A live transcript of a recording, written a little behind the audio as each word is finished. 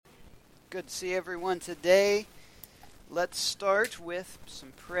Good to see everyone today. Let's start with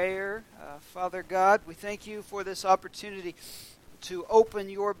some prayer. Father God, we thank you for this opportunity to open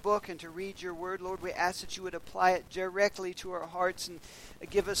your book and to read your word. Lord, we ask that you would apply it directly to our hearts and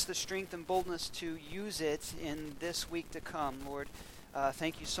give us the strength and boldness to use it in this week to come. Lord,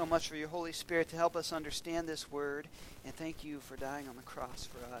 thank you so much for your Holy Spirit to help us understand this word, and thank you for dying on the cross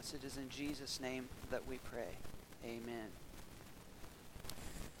for us. It is in Jesus' name that we pray. Amen.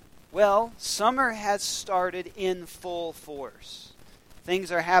 Well, summer has started in full force.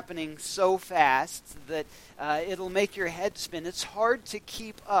 Things are happening so fast that it'll make your head spin. It's hard to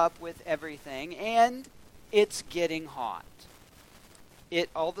keep up with everything, and it's getting hot. It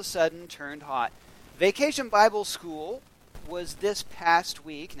all of a sudden turned hot. Vacation Bible School was this past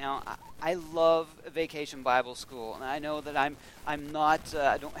week. Now, I love Vacation Bible School, and I know that I'm not.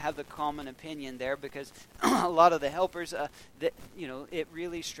 I don't have the common opinion there because a lot of the helpers, it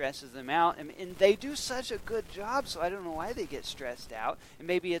really stresses them out, and they do such a good job. So I don't know why they get stressed out. And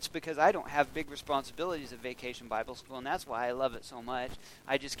maybe it's because I don't have big responsibilities at Vacation Bible School, and that's why I love it so much.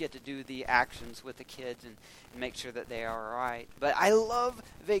 I just get to do the actions with the kids and make sure that they are all right. But I love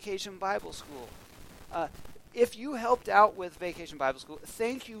Vacation Bible School. If you helped out with Vacation Bible School,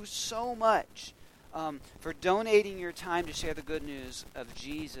 thank you so much for donating your time to share the good news of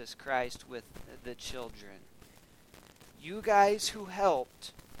Jesus Christ with the children. You guys who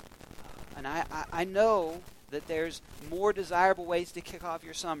helped, and I know that there's more desirable ways to kick off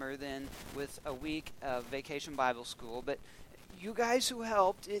your summer than with a week of Vacation Bible School, but you guys who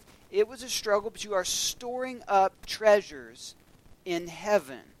helped, it was a struggle, but you are storing up treasures in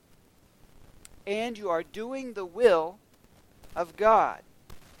heaven. And you are doing the will of God.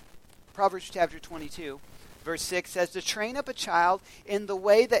 Proverbs chapter 22, verse 6 says, to train up a child in the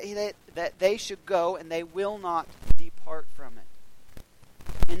way that they should go, and they will not depart from it.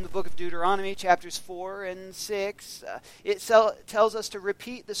 In the book of Deuteronomy, chapters 4 and 6, it tells us to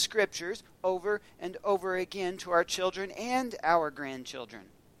repeat the scriptures over and over again to our children and our grandchildren.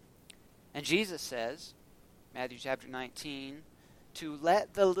 And Jesus says, Matthew chapter 19, to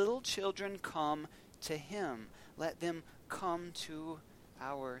let the little children come to him. Let them come to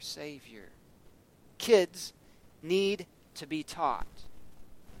our Savior. Kids need to be taught.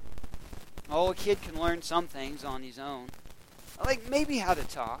 Oh, a kid can learn some things on his own. Like maybe how to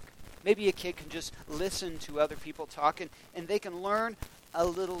talk. Maybe a kid can just listen to other people talk and they can learn a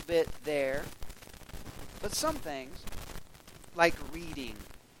little bit there. But some things, like reading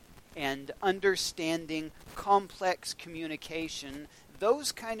and understanding complex communication,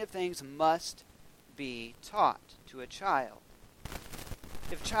 those kind of things must be taught to a child.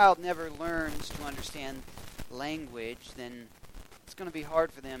 If a child never learns to understand language, then it's going to be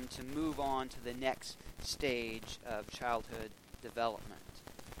hard for them to move on to the next stage of childhood development.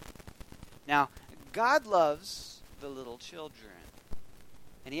 Now, God loves the little children,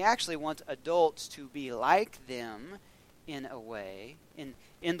 and he actually wants adults to be like them in a way,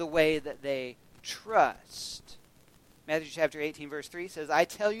 in the way that they trust. Matthew chapter 18, verse 3 says, I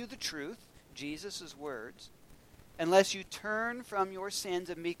tell you the truth, Jesus' words, unless you turn from your sins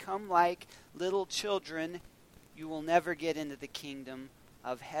and become like little children, you will never get into the kingdom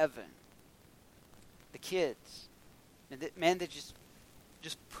of heaven. The kids, man, they just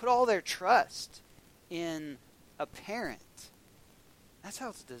put all their trust in a parent. That's how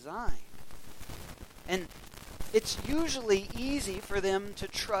it's designed. And it's usually easy for them to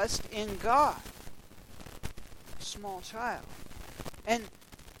trust in God. A small child. And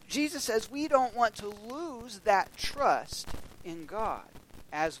Jesus says we don't want to lose that trust in God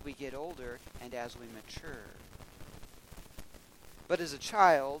as we get older and as we mature. But as a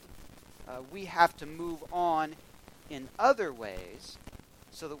child, we have to move on in other ways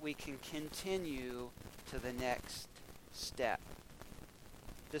so that we can continue to the next step.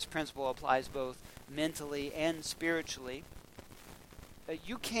 This principle applies both mentally and spiritually.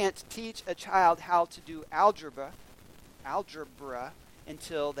 You can't teach a child how to do algebra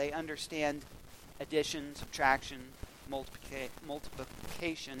until they understand addition, subtraction,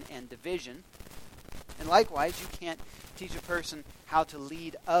 multiplication, and division. And likewise, you can't teach a person how to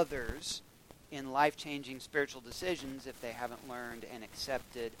lead others in life-changing spiritual decisions if they haven't learned and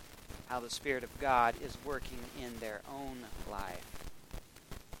accepted how the Spirit of God is working in their own life.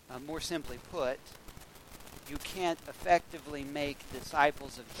 More simply put, you can't effectively make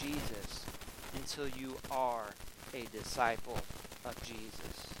disciples of Jesus until you are a disciple of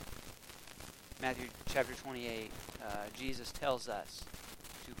Jesus. Matthew chapter 28, Jesus tells us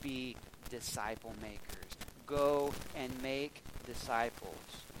to be disciple makers. Go and make disciples.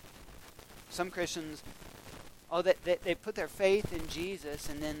 Some Christians Oh, they put their faith in Jesus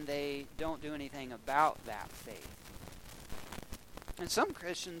and then they don't do anything about that faith. And some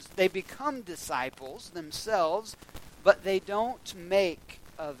Christians, they become disciples themselves, but they don't make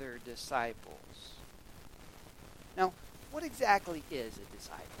other disciples. Now, what exactly is a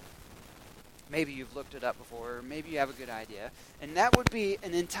disciple? Maybe you've looked it up before, or maybe you have a good idea. And that would be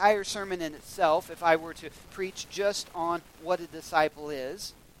an entire sermon in itself if I were to preach just on what a disciple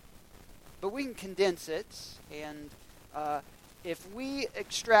is. But we can condense it, and if we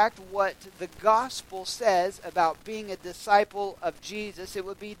extract what the gospel says about being a disciple of Jesus, it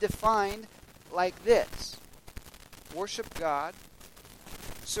would be defined like this: worship God,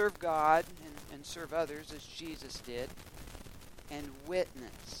 serve God, and serve others as Jesus did, and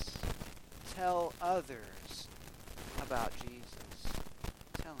witness. Tell others about Jesus.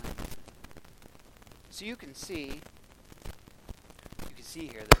 Tell him. So you can see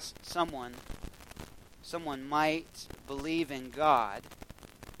here that someone might believe in God,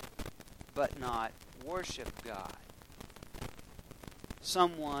 but not worship God.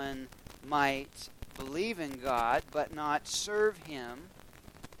 Someone might believe in God, but not serve him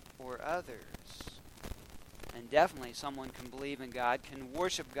or others. And definitely someone can believe in God, can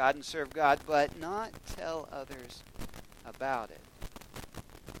worship God and serve God, but not tell others about it.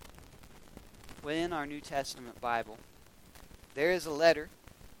 Within our New Testament Bible, there is a letter,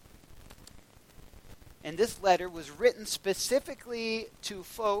 and this letter was written specifically to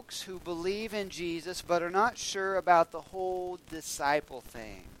folks who believe in Jesus but are not sure about the whole disciple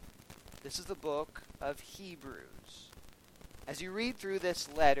thing. This is the book of Hebrews. As you read through this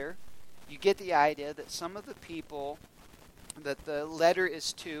letter, you get the idea that some of the people that the letter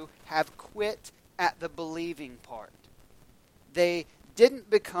is to have quit at the believing part. They didn't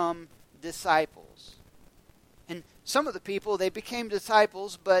become disciples. And some of the people, they became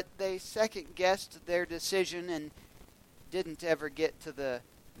disciples, but they second-guessed their decision and didn't ever get to the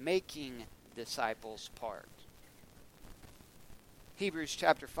making disciples part. Hebrews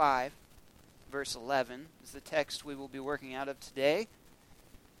chapter 5, verse 11 is the text we will be working out of today.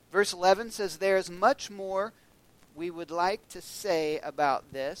 Verse 11 says, "There is much more we would like to say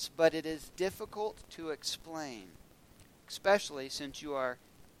about this, but it is difficult to explain, especially since you are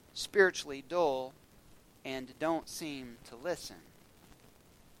spiritually dull and don't seem to listen."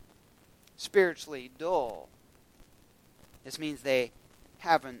 Spiritually dull. This means they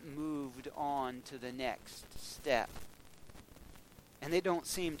haven't moved on to the next step. And they don't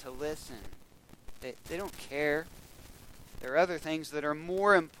seem to listen. They don't care. There are other things that are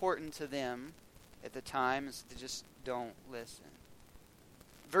more important to them at the time, and so they just don't listen.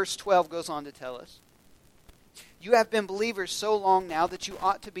 Verse 12 goes on to tell us, "You have been believers so long now that you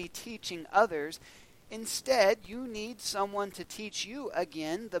ought to be teaching others. Instead, you need someone to teach you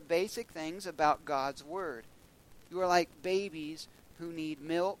again the basic things about God's Word. You are like babies who need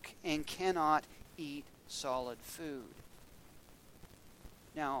milk and cannot eat solid food."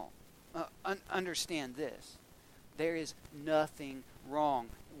 Now, understand this. There is nothing wrong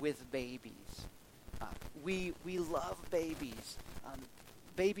with babies. We love babies.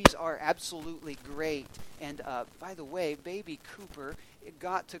 Babies are absolutely great. And by the way, baby Cooper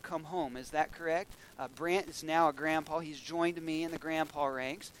got to come home. Is that correct? Brant is now a grandpa. He's joined me in the grandpa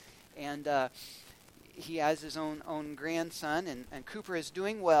ranks. And he has his own grandson. And Cooper is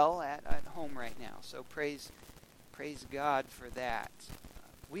doing well at home right now. So praise God for that.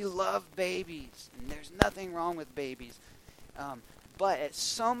 We love babies. And there's nothing wrong with babies. But at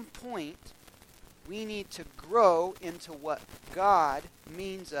some point, we need to grow into what God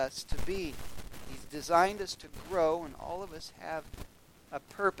means us to be. He's designed us to grow, and all of us have a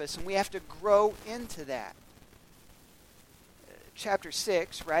purpose, and we have to grow into that. Chapter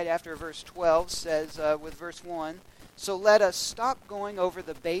 6, right after verse 12, says with verse 1, "So let us stop going over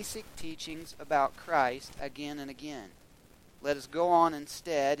the basic teachings about Christ again and again. Let us go on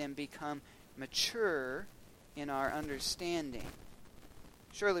instead and become mature in our understanding."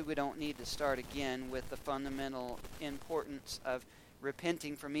 Surely we don't need to start again with the fundamental importance of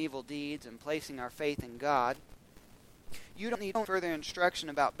repenting from evil deeds and placing our faith in God. You don't need further instruction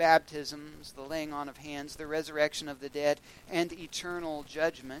about baptisms, the laying on of hands, the resurrection of the dead, and eternal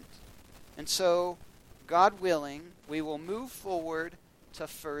judgment. And so, God willing, we will move forward to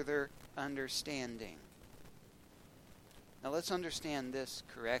further understanding. Now let's understand this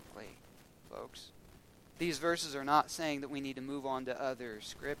correctly, folks. These verses are not saying that we need to move on to other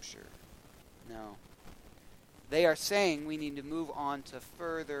scripture. No. They are saying we need to move on to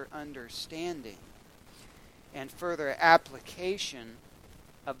further understanding and further application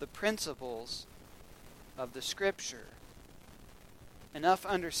of the principles of the Scripture. Enough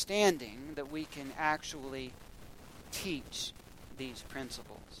understanding that we can actually teach these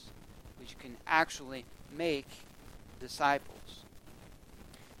principles, which you can actually make disciples.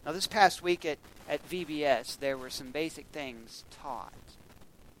 Now, this past week at VBS, there were some basic things taught.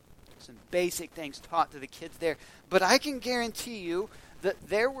 Some basic things taught to the kids there. But I can guarantee you that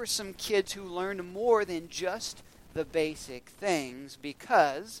there were some kids who learned more than just the basic things,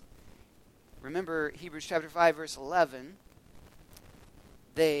 because, remember Hebrews chapter 5, verse 11,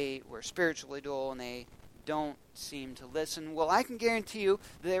 they were spiritually dull and they don't seem to listen. Well, I can guarantee you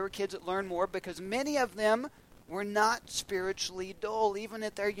that there were kids that learned more, because many of them were not spiritually dull, even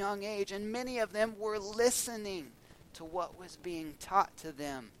at their young age, and many of them were listening to what was being taught to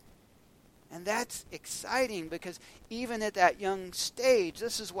them. And that's exciting, because even at that young stage,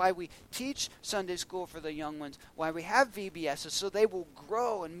 this is why we teach Sunday school for the young ones, why we have VBSs, so they will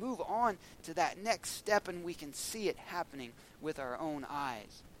grow and move on to that next step, and we can see it happening with our own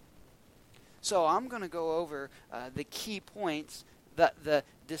eyes. So I'm going to go over the key points that the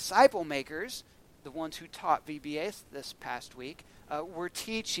disciple makers, the ones who taught VBS this past week, were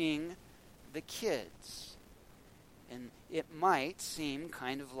teaching the kids. And it might seem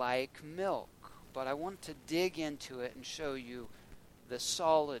kind of like milk, but I want to dig into it and show you the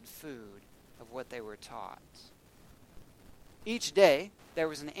solid food of what they were taught. Each day, there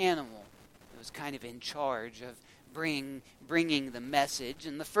was an animal that was kind of in charge of bringing the message.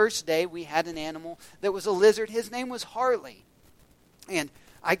 And the first day, we had an animal that was a lizard. His name was Harley. And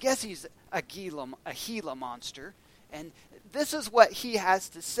I guess he's a Gila monster. And this is what he has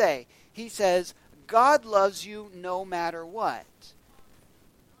to say. He says, God loves you no matter what.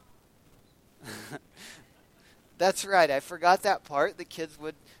 That's right. I forgot that part. The kids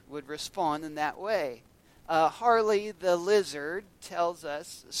would respond in that way. Harley the lizard tells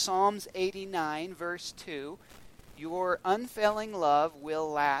us, Psalms 89, verse 2, your unfailing love will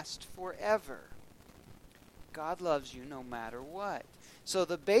last forever. God loves you no matter what. So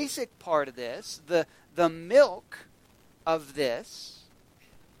the basic part of this, the milk of this,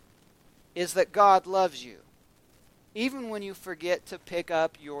 is that God loves you. Even when you forget to pick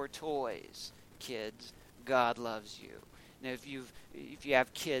up your toys, kids, God loves you. Now, if you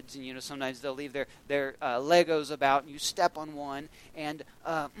have kids, and sometimes they'll leave their Legos about, and you step on one, and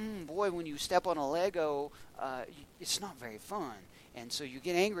boy, when you step on a Lego, it's not very fun. And so you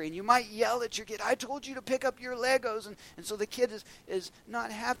get angry, and you might yell at your kid, I told you to pick up your Legos. And so the kid is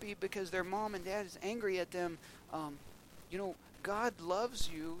not happy because their mom and dad is angry at them. God loves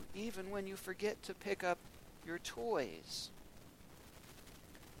you even when you forget to pick up your toys.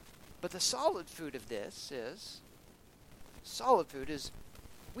 But the solid food of this is,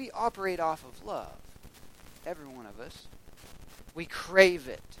 we operate off of love. Every one of us. We crave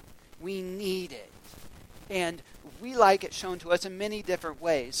it. We need it. And we like it shown to us in many different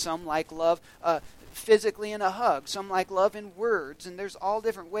ways. Some like love physically in a hug. Some like love in words. And there's all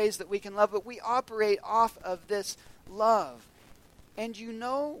different ways that we can love. But we operate off of this love. And you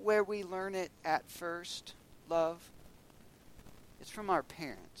know where we learn it at first, love? It's from our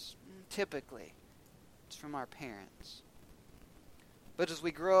parents. Typically, it's from our parents. But as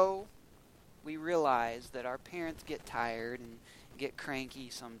we grow, we realize that our parents get tired and get cranky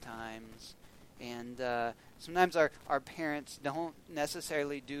sometimes. And sometimes our parents don't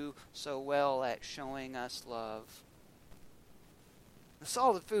necessarily do so well at showing us love. The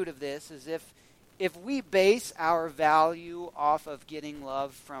solid food of this is if we base our value off of getting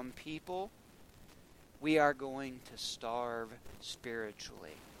love from people, we are going to starve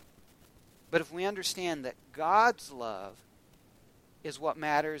spiritually. But if we understand that God's love is what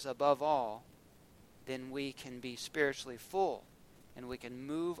matters above all, then we can be spiritually full, and we can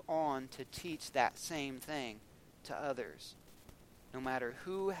move on to teach that same thing to others. No matter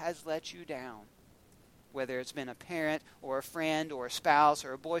who has let you down, whether it's been a parent or a friend or a spouse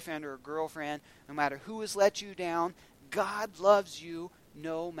or a boyfriend or a girlfriend, no matter who has let you down, God loves you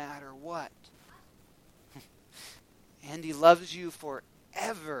no matter what. And He loves you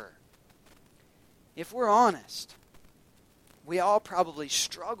forever. If we're honest, we all probably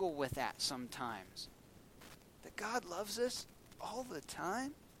struggle with that sometimes. That God loves us all the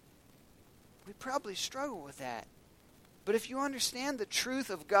time? We probably struggle with that. But if you understand the truth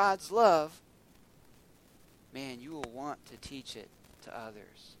of God's love, man, you will want to teach it to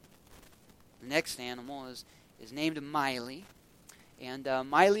others. The next animal is named Miley. And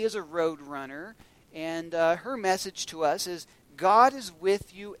Miley is a road runner. And her message to us is, God is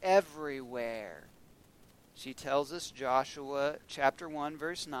with you everywhere. She tells us, Joshua chapter 1,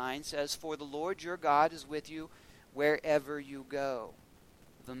 verse 9 says, for the Lord your God is with you wherever you go.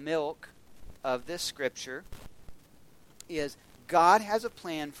 The milk of this scripture is God has a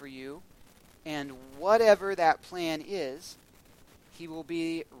plan for you, And whatever that plan is, he will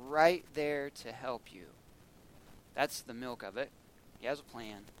be right there to help you. That's the milk of it. He has a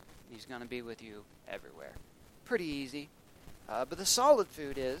plan. He's going to be with you everywhere. Pretty easy. But the solid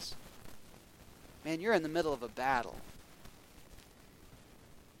food is, man, you're in the middle of a battle.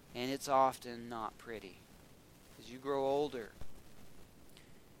 And it's often not pretty. As you grow older,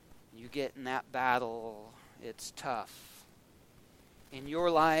 you get in that battle, it's tough. In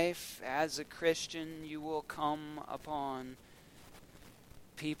your life, as a Christian, you will come upon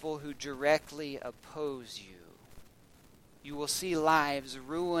people who directly oppose you. You will see lives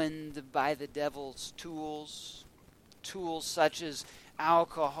ruined by the devil's tools such as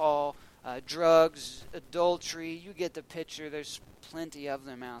alcohol, drugs, adultery. You get the picture. There's plenty of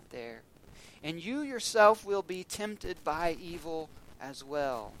them out there. And you yourself will be tempted by evil as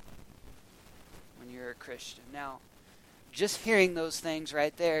well when you're a Christian. Now, just hearing those things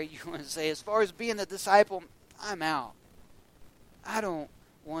right there, you want to say, as far as being a disciple, I'm out. I don't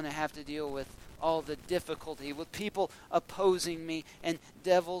want to have to deal with all the difficulty, with people opposing me and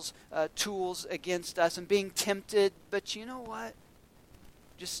devil's tools against us and being tempted. But you know what?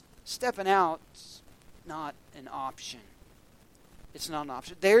 Just stepping out's not an option. It's not an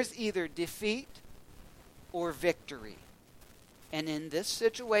option. There's either defeat or victory. And in this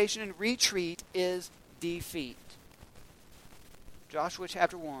situation, retreat is defeat. Joshua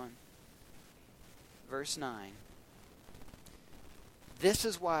chapter 1, verse 9. This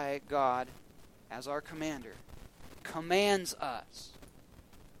is why God, as our commander, commands us.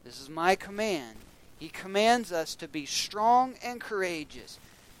 This is my command. He commands us to be strong and courageous.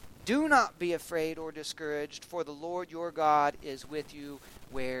 Do not be afraid or discouraged, for the Lord your God is with you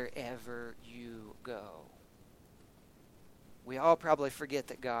wherever you go. We all probably forget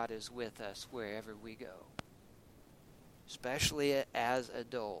that God is with us wherever we go, especially as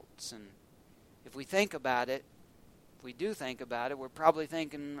adults. And if we think about it, if we do think about it, we're probably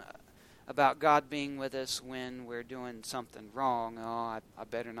thinking about God being with us when we're doing something wrong. Oh, I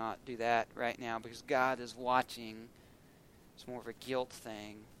better not do that right now because God is watching. It's more of a guilt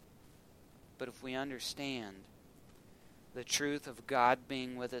thing. But if we understand the truth of God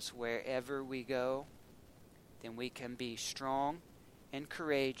being with us wherever we go, then we can be strong and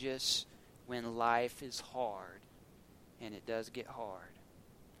courageous when life is hard. And it does get hard.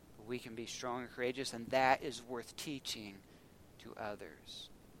 But we can be strong and courageous, and that is worth teaching to others.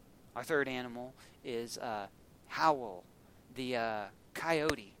 Our third animal is Howl, the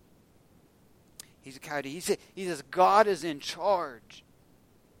coyote. He's a coyote. He says, God is in charge.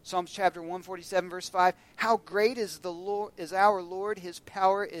 Psalms chapter 147, verse 5. How great is our Lord? His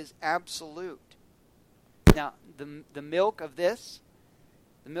power is absolute. Now, the milk of this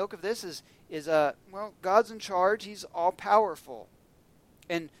is God's in charge. He's all powerful.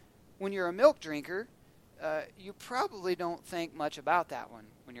 And when you're a milk drinker, you probably don't think much about that one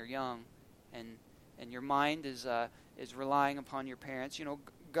when you're young, and your mind is relying upon your parents. You know,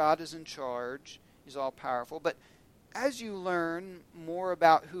 God is in charge. He's all powerful. But as you learn more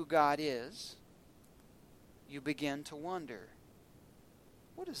about who God is, you begin to wonder,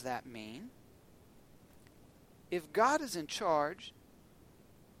 what does that mean? If God is in charge,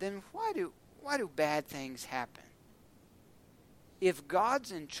 then why do bad things happen? If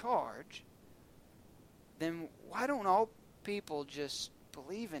God's in charge, then why don't all people just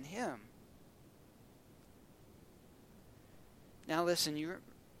believe in Him? Now listen, you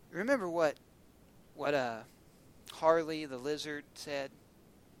remember what Harley the lizard said?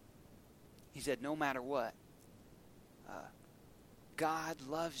 He said, no matter what, God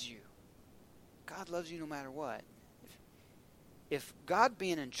loves you. God loves you no matter what. If God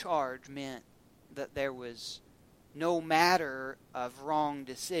being in charge meant that there was no matter of wrong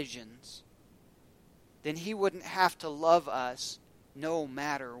decisions, then He wouldn't have to love us no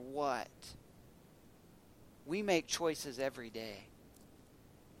matter what. We make choices every day.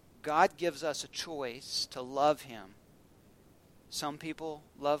 God gives us a choice to love Him. Some people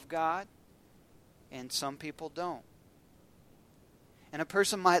love God, and some people don't. And a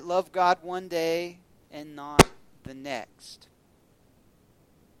person might love God one day and not the next.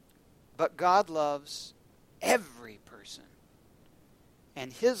 But God loves every person.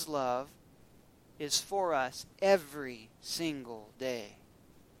 And His love is for us every single day.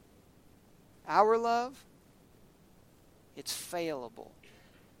 Our love, it's failable.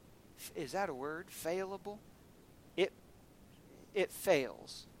 Is that a word? Failable? It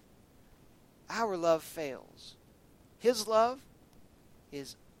fails. Our love fails. His love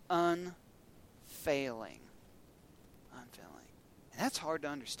is unfailing. Unfailing. And that's hard to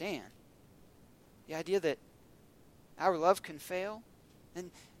understand. The idea that our love can fail.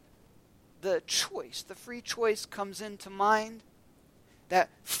 And the choice, the free choice comes into mind. That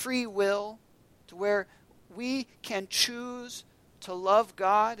free will to where we can choose to love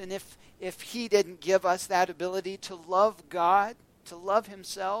God. And if He didn't give us that ability to love God, to love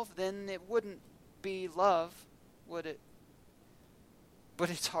Himself, then it wouldn't be love, would it? But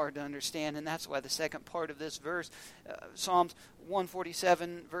it's hard to understand, and that's why the second part of this verse, Psalms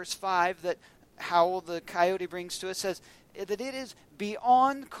 147, verse 5, that Howell the Coyote brings to us, says that it is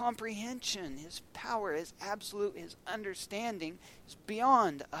beyond comprehension. His power is absolute. His understanding is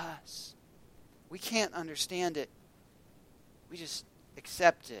beyond us. We can't understand it. We just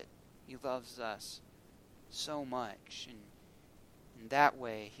accept it. He loves us so much, and in that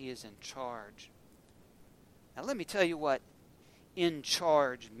way, He is in charge. Now let me tell you what in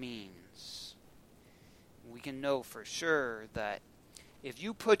charge means. We can know for sure that if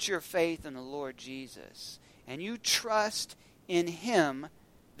you put your faith in the Lord Jesus and you trust in Him,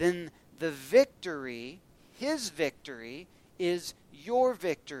 then the victory, His victory, is your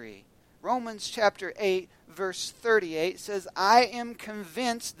victory. Romans chapter 8, verse 38 says, I am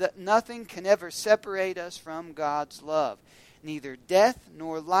convinced that nothing can ever separate us from God's love. Neither death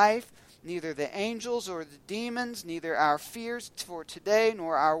nor life, neither the angels or the demons, neither our fears for today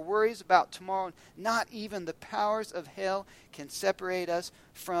nor our worries about tomorrow, not even the powers of hell can separate us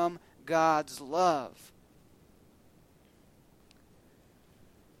from God's love.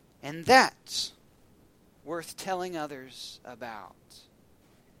 And that's worth telling others about.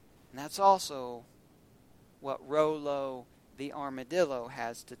 And that's also what Rollo the armadillo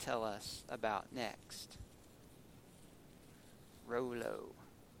has to tell us about next. Rollo.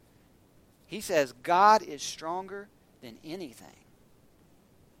 He says God is stronger than anything.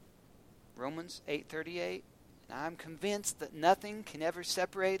 Romans 8:38. I'm convinced that nothing can ever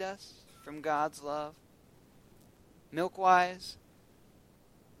separate us from God's love. Milk-wise,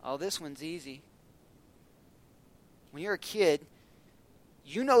 this one's easy. When you're a kid,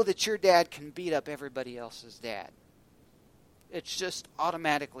 you know that your dad can beat up everybody else's dad. It's just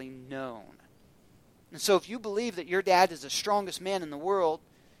automatically known. And so if you believe that your dad is the strongest man in the world,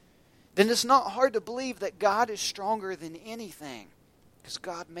 then it's not hard to believe that God is stronger than anything, because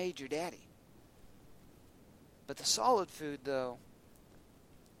God made your daddy. But the solid food, though,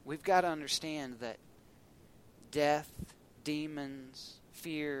 we've got to understand that death, demons,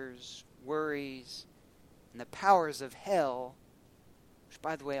 fears, worries, and the powers of hell, which,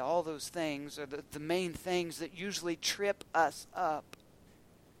 by the way, all those things are the main things that usually trip us up.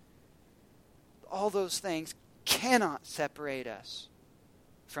 All those things cannot separate us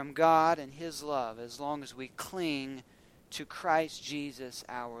from God and His love as long as we cling to Christ Jesus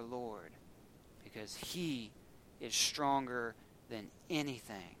our Lord, because He is stronger than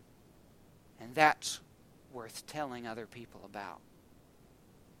anything. And that's worth telling other people about.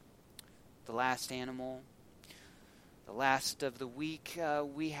 The last animal, the last of the week,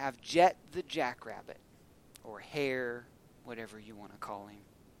 we have Jet the jackrabbit, or Hare, whatever you want to call him.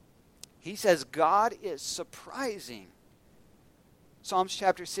 He says God is surprising. Psalms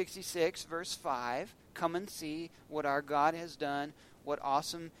chapter 66, verse 5, come and see what our God has done, what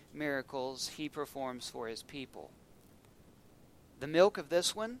awesome miracles He performs for His people. The milk of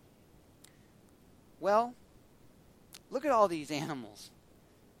this one, well, look at all these animals.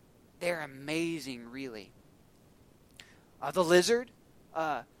 They're amazing, really. The lizard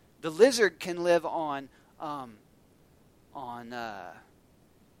can live on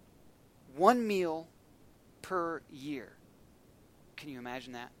 1 meal per year. Can you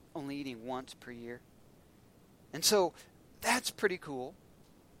imagine that? Only eating once per year. And so that's pretty cool.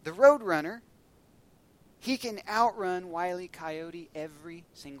 The Roadrunner, he can outrun Wile E. Coyote every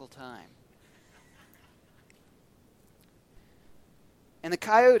single time. And the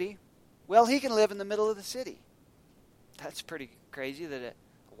coyote, well, he can live in the middle of the city. That's pretty crazy that a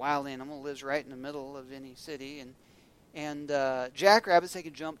wild animal lives right in the middle of any city. And jackrabbits, they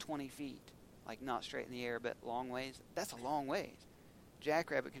can jump 20 feet. Like not straight in the air, but long ways. That's a long ways.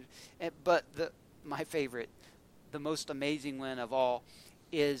 Jackrabbit can. But my favorite, the most amazing one of all,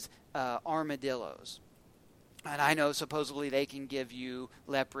 is armadillos. And I know supposedly they can give you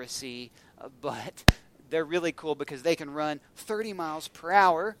leprosy, but they're really cool because they can run 30 miles per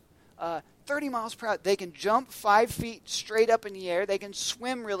hour. 30 miles per hour. They can jump 5 feet straight up in the air. They can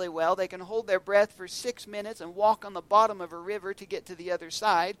swim really well. They can hold their breath for 6 minutes and walk on the bottom of a river to get to the other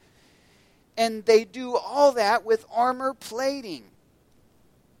side. And they do all that with armor plating.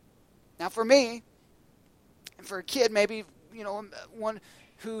 Now for me, and for a kid, maybe, one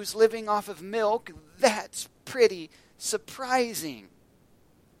who's living off of milk, that's pretty surprising.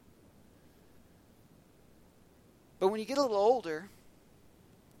 But when you get a little older,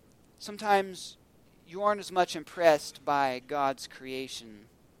 Sometimes you aren't as much impressed by God's creation,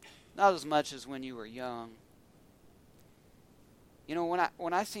 not as much as when you were young. You know,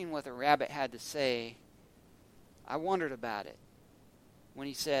 when I seen what the rabbit had to say, I wondered about it. When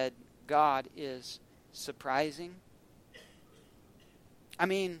he said, God is surprising. I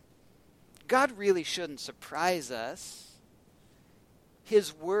mean, God really shouldn't surprise us.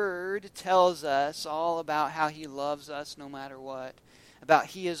 His Word tells us all about how He loves us no matter what, about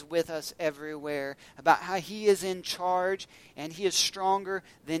He is with us everywhere, about how He is in charge and He is stronger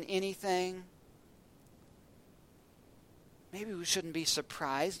than anything. Maybe we shouldn't be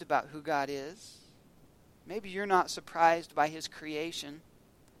surprised about who God is. Maybe you're not surprised by His creation,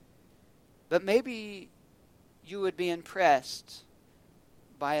 but maybe you would be impressed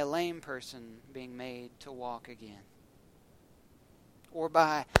by a lame person being made to walk again, or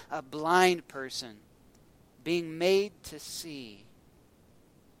by a blind person being made to see.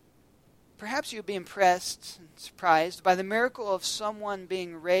 Perhaps you'd be impressed and surprised by the miracle of someone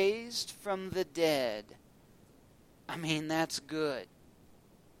being raised from the dead. I mean, that's good.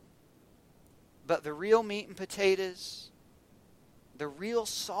 But the real meat and potatoes, the real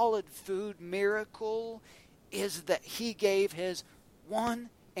solid food miracle is that He gave His one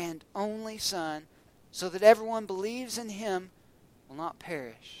and only Son so that everyone believes in Him will not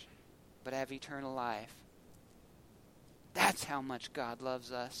perish but have eternal life. That's how much God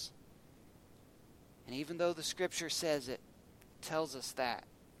loves us. And even though the Scripture says it, tells us that,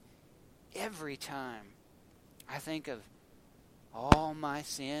 every time I think of all my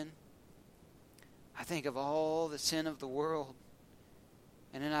sin, I think of all the sin of the world,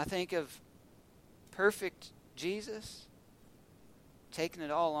 and then I think of perfect Jesus taking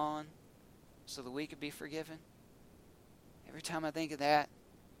it all on so that we could be forgiven. Every time I think of that,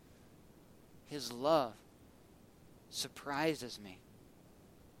 His love surprises me.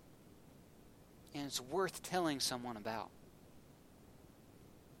 And it's worth telling someone about.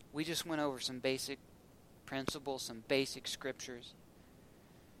 We just went over some basic principles, some basic scriptures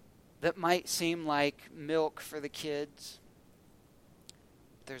that might seem like milk for the kids.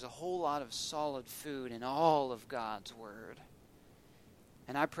 There's a whole lot of solid food in all of God's Word.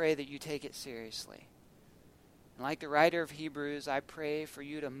 And I pray that you take it seriously. And like the writer of Hebrews, I pray for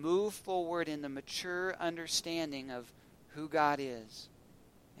you to move forward in the mature understanding of who God is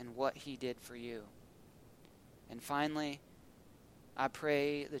and what He did for you. And finally, I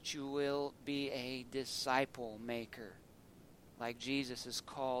pray that you will be a disciple maker like Jesus has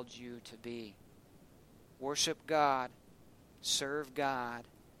called you to be. Worship God, serve God,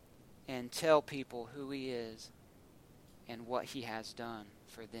 and tell people who He is and what He has done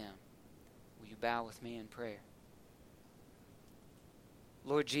for them. Will you bow with me in prayer?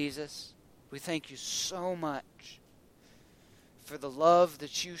 Lord Jesus, we thank you so much for the love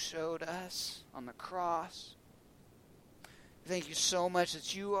that you showed us on the cross. Thank you so much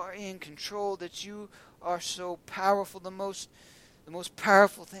that you are in control, that you are so powerful, the most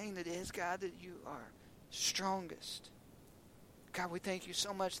powerful thing that is, God, that you are strongest. God, we thank you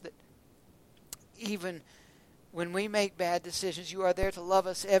so much that even when we make bad decisions, you are there to love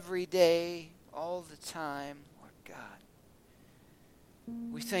us every day, all the time, Lord God.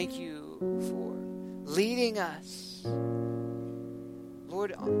 We thank you for leading us,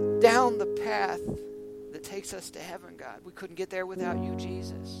 Lord, down the path that takes us to heaven, God. We couldn't get there without you,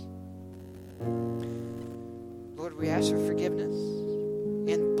 Jesus. Lord, we ask for forgiveness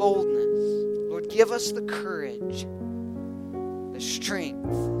and boldness. Lord, give us the courage, the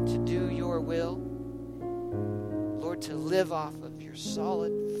strength to do your will. Lord, to live off of your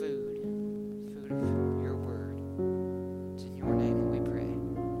solid food.